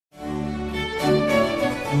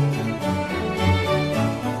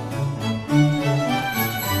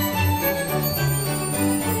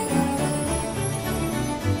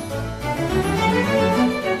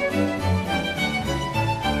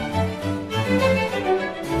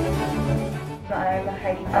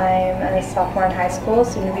Heidi. I'm a sophomore in high school,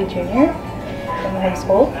 soon to be junior. I'm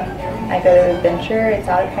homeschooled. I go to Adventure, it's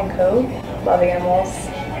out at Pine Cove. Love animals.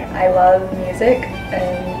 I love music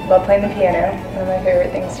and love playing the piano. One of my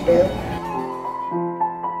favorite things to do.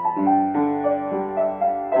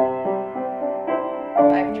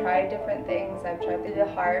 I've tried different things. I've tried the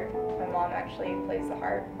harp. My mom actually plays the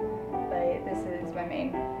harp, but this is my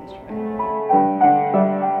main instrument.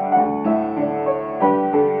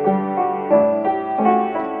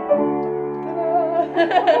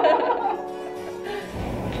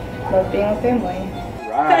 Love being with family.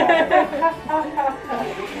 Right.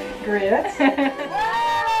 Grits.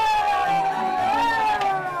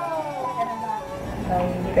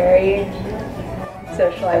 I'm very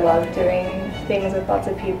social. I love doing things with lots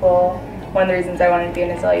of people. One of the reasons I wanted to be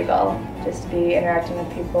an Azalea Belle, just to be interacting with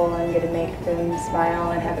people and get to make them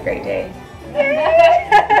smile and have a great day.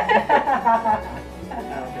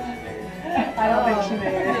 I don't think she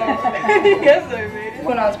made it. Yes, I made it.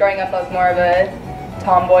 When I was growing up, I was more of a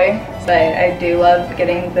tomboy, so I do love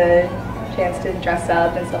getting the chance to dress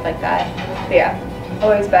up and stuff like that. But yeah,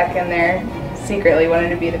 always back in there, secretly wanted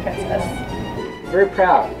to be the princess. Very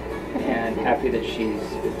proud and happy that she's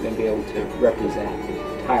going to be able to represent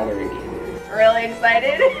Tyler again. Really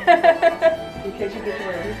excited. Because you get to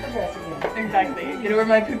wear a beautiful dress again. Exactly, get to wear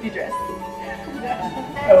my poopy dress.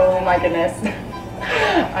 Oh my goodness.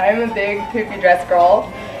 I'm a big poopy dress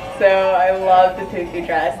girl, so I love the poopy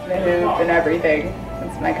dress, the hoop and everything.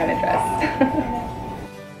 It's my kind of dress.